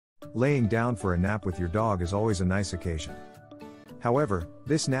Laying down for a nap with your dog is always a nice occasion. However,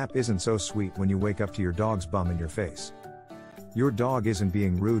 this nap isn't so sweet when you wake up to your dog's bum in your face. Your dog isn't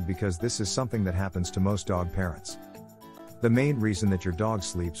being rude because this is something that happens to most dog parents. The main reason that your dog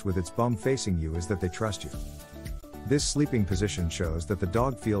sleeps with its bum facing you is that they trust you. This sleeping position shows that the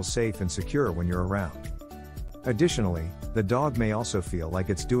dog feels safe and secure when you're around. Additionally, the dog may also feel like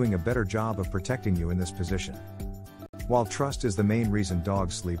it's doing a better job of protecting you in this position. While trust is the main reason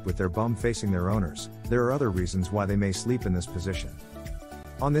dogs sleep with their bum facing their owners, there are other reasons why they may sleep in this position.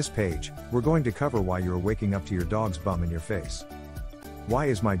 On this page, we're going to cover why you're waking up to your dog's bum in your face. Why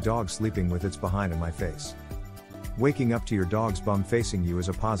is my dog sleeping with its behind in my face? Waking up to your dog's bum facing you is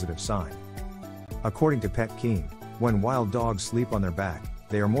a positive sign. According to Pet Keen, when wild dogs sleep on their back,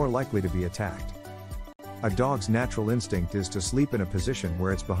 they are more likely to be attacked. A dog's natural instinct is to sleep in a position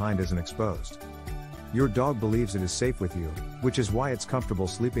where its behind isn't exposed. Your dog believes it is safe with you, which is why it's comfortable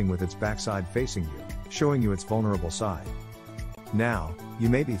sleeping with its backside facing you, showing you its vulnerable side. Now, you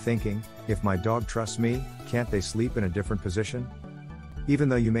may be thinking, if my dog trusts me, can't they sleep in a different position? Even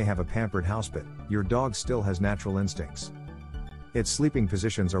though you may have a pampered house pet, your dog still has natural instincts. Its sleeping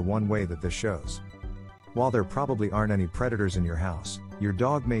positions are one way that this shows. While there probably aren't any predators in your house, your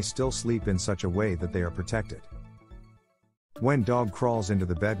dog may still sleep in such a way that they are protected. When dog crawls into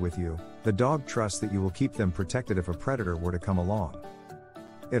the bed with you, the dog trusts that you will keep them protected if a predator were to come along.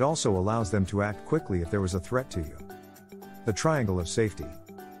 It also allows them to act quickly if there was a threat to you. The triangle of safety.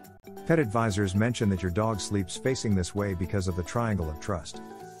 Pet advisors mention that your dog sleeps facing this way because of the triangle of trust.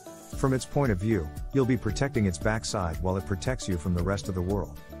 From its point of view, you'll be protecting its backside while it protects you from the rest of the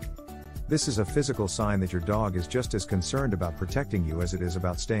world. This is a physical sign that your dog is just as concerned about protecting you as it is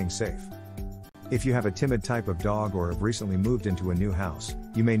about staying safe. If you have a timid type of dog or have recently moved into a new house,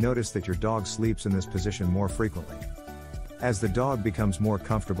 you may notice that your dog sleeps in this position more frequently. As the dog becomes more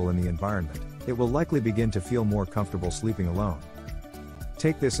comfortable in the environment, it will likely begin to feel more comfortable sleeping alone.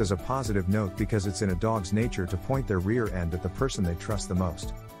 Take this as a positive note because it's in a dog's nature to point their rear end at the person they trust the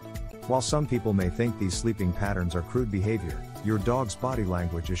most. While some people may think these sleeping patterns are crude behavior, your dog's body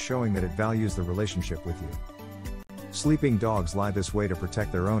language is showing that it values the relationship with you. Sleeping dogs lie this way to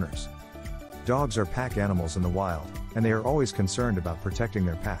protect their owners. Dogs are pack animals in the wild, and they are always concerned about protecting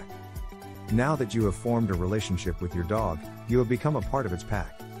their pack. Now that you have formed a relationship with your dog, you have become a part of its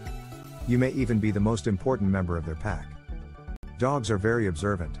pack. You may even be the most important member of their pack. Dogs are very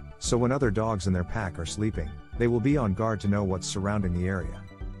observant, so when other dogs in their pack are sleeping, they will be on guard to know what's surrounding the area.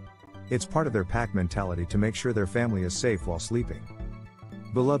 It's part of their pack mentality to make sure their family is safe while sleeping.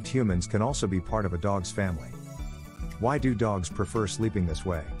 Beloved humans can also be part of a dog's family. Why do dogs prefer sleeping this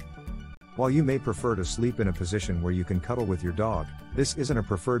way? While you may prefer to sleep in a position where you can cuddle with your dog, this isn't a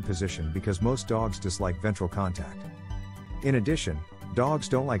preferred position because most dogs dislike ventral contact. In addition, dogs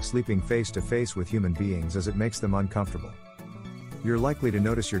don't like sleeping face to face with human beings as it makes them uncomfortable. You're likely to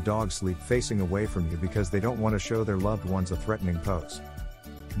notice your dog sleep facing away from you because they don't want to show their loved ones a threatening pose.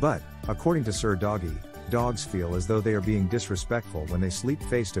 But, according to Sir Doggy, dogs feel as though they are being disrespectful when they sleep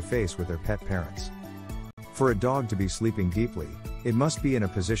face to face with their pet parents. For a dog to be sleeping deeply, it must be in a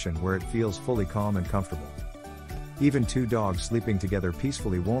position where it feels fully calm and comfortable. Even two dogs sleeping together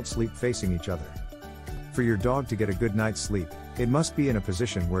peacefully won't sleep facing each other. For your dog to get a good night's sleep, it must be in a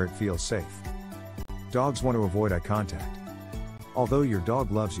position where it feels safe. Dogs want to avoid eye contact. Although your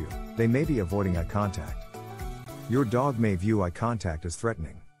dog loves you, they may be avoiding eye contact. Your dog may view eye contact as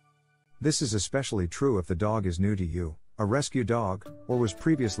threatening. This is especially true if the dog is new to you, a rescue dog, or was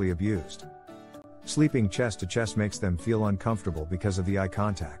previously abused. Sleeping chest to chest makes them feel uncomfortable because of the eye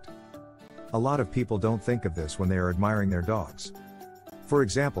contact. A lot of people don't think of this when they are admiring their dogs. For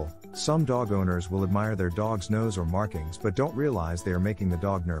example, some dog owners will admire their dog's nose or markings but don't realize they are making the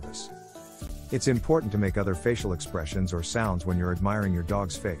dog nervous. It's important to make other facial expressions or sounds when you're admiring your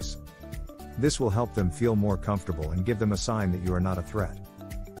dog's face. This will help them feel more comfortable and give them a sign that you are not a threat.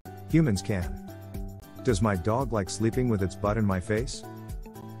 Humans can. Does my dog like sleeping with its butt in my face?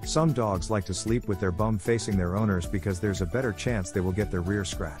 Some dogs like to sleep with their bum facing their owners because there's a better chance they will get their rear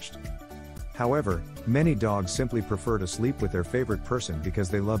scratched. However, many dogs simply prefer to sleep with their favorite person because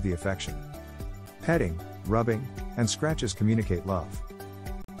they love the affection. Petting, rubbing, and scratches communicate love.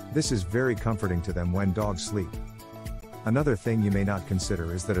 This is very comforting to them when dogs sleep. Another thing you may not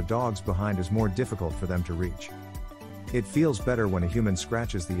consider is that a dog's behind is more difficult for them to reach. It feels better when a human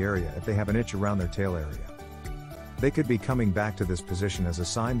scratches the area if they have an itch around their tail area. They could be coming back to this position as a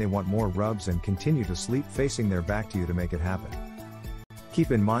sign they want more rubs and continue to sleep facing their back to you to make it happen.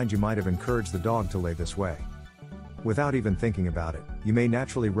 Keep in mind you might have encouraged the dog to lay this way. Without even thinking about it, you may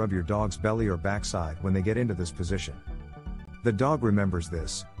naturally rub your dog's belly or backside when they get into this position. The dog remembers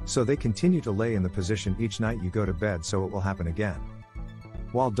this, so they continue to lay in the position each night you go to bed so it will happen again.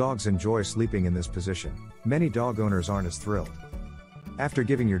 While dogs enjoy sleeping in this position, many dog owners aren't as thrilled. After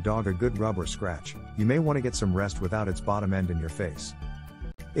giving your dog a good rub or scratch, you may want to get some rest without its bottom end in your face.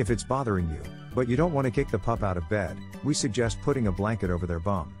 If it's bothering you, but you don't want to kick the pup out of bed, we suggest putting a blanket over their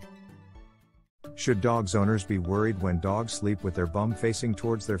bum. Should dogs owners be worried when dogs sleep with their bum facing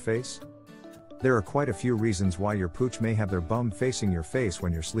towards their face? There are quite a few reasons why your pooch may have their bum facing your face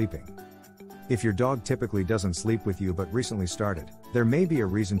when you're sleeping. If your dog typically doesn't sleep with you but recently started, there may be a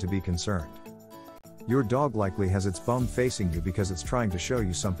reason to be concerned. Your dog likely has its bum facing you because it's trying to show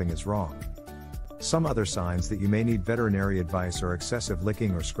you something is wrong. Some other signs that you may need veterinary advice are excessive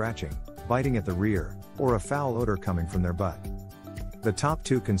licking or scratching, biting at the rear, or a foul odor coming from their butt. The top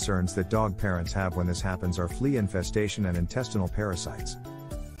two concerns that dog parents have when this happens are flea infestation and intestinal parasites.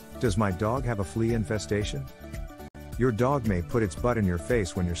 Does my dog have a flea infestation? Your dog may put its butt in your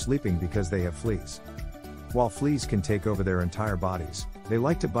face when you're sleeping because they have fleas. While fleas can take over their entire bodies, they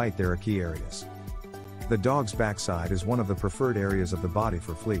like to bite their key areas. The dog's backside is one of the preferred areas of the body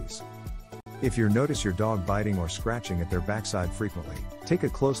for fleas. If you notice your dog biting or scratching at their backside frequently, take a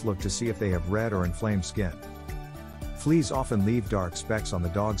close look to see if they have red or inflamed skin. Fleas often leave dark specks on the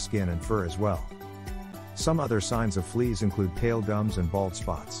dog's skin and fur as well. Some other signs of fleas include pale gums and bald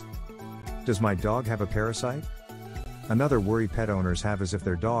spots. Does my dog have a parasite? Another worry pet owners have is if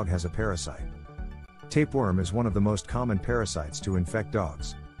their dog has a parasite. Tapeworm is one of the most common parasites to infect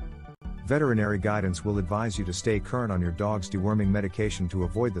dogs. Veterinary guidance will advise you to stay current on your dog's deworming medication to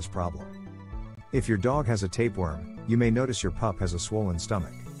avoid this problem. If your dog has a tapeworm, you may notice your pup has a swollen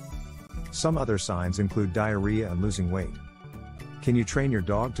stomach. Some other signs include diarrhea and losing weight. Can you train your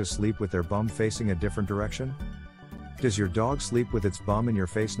dog to sleep with their bum facing a different direction? Does your dog sleep with its bum in your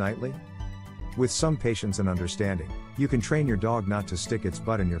face nightly? With some patience and understanding, you can train your dog not to stick its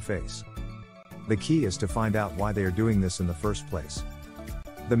butt in your face. The key is to find out why they are doing this in the first place.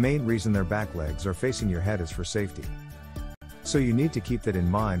 The main reason their back legs are facing your head is for safety. So you need to keep that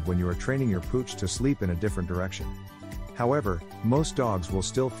in mind when you are training your pooch to sleep in a different direction. However, most dogs will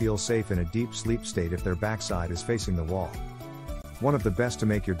still feel safe in a deep sleep state if their backside is facing the wall. One of the best to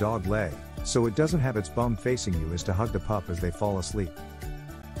make your dog lay, so it doesn't have its bum facing you, is to hug the pup as they fall asleep.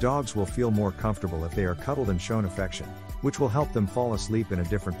 Dogs will feel more comfortable if they are cuddled and shown affection, which will help them fall asleep in a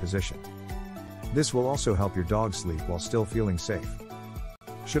different position. This will also help your dog sleep while still feeling safe.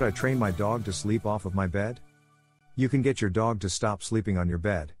 Should I train my dog to sleep off of my bed? You can get your dog to stop sleeping on your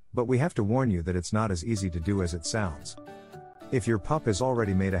bed, but we have to warn you that it's not as easy to do as it sounds. If your pup has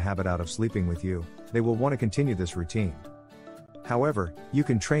already made a habit out of sleeping with you, they will want to continue this routine. However, you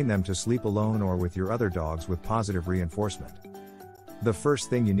can train them to sleep alone or with your other dogs with positive reinforcement. The first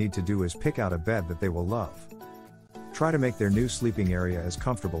thing you need to do is pick out a bed that they will love. Try to make their new sleeping area as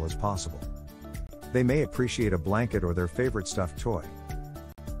comfortable as possible. They may appreciate a blanket or their favorite stuffed toy.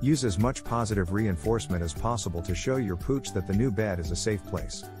 Use as much positive reinforcement as possible to show your pooch that the new bed is a safe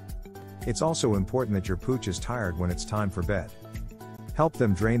place. It's also important that your pooch is tired when it's time for bed. Help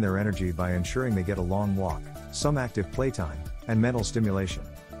them drain their energy by ensuring they get a long walk, some active playtime, and mental stimulation.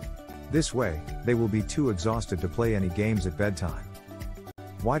 This way, they will be too exhausted to play any games at bedtime.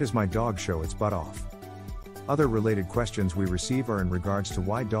 Why does my dog show its butt off? Other related questions we receive are in regards to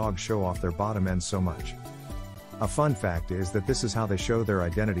why dogs show off their bottom ends so much. A fun fact is that this is how they show their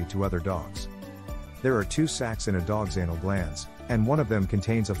identity to other dogs. There are two sacs in a dog's anal glands, and one of them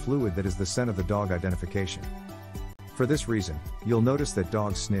contains a fluid that is the scent of the dog identification. For this reason, you'll notice that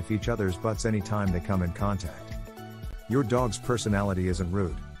dogs sniff each other's butts anytime they come in contact. Your dog's personality isn't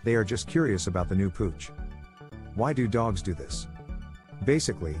rude, they are just curious about the new pooch. Why do dogs do this?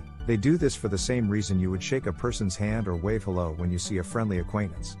 Basically, they do this for the same reason you would shake a person's hand or wave hello when you see a friendly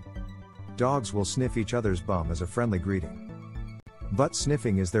acquaintance. Dogs will sniff each other's bum as a friendly greeting. Butt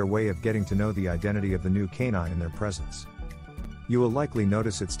sniffing is their way of getting to know the identity of the new canine in their presence. You will likely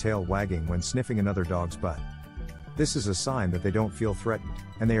notice its tail wagging when sniffing another dog's butt. This is a sign that they don't feel threatened,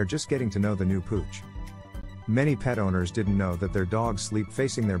 and they are just getting to know the new pooch. Many pet owners didn't know that their dogs sleep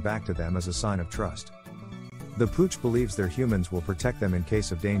facing their back to them as a sign of trust. The pooch believes their humans will protect them in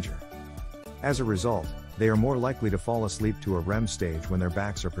case of danger. As a result, they are more likely to fall asleep to a REM stage when their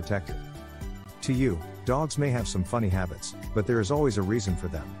backs are protected. To you, dogs may have some funny habits, but there is always a reason for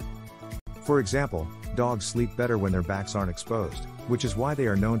them. For example, dogs sleep better when their backs aren't exposed, which is why they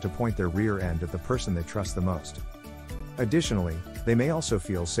are known to point their rear end at the person they trust the most. Additionally, they may also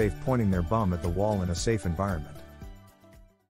feel safe pointing their bum at the wall in a safe environment.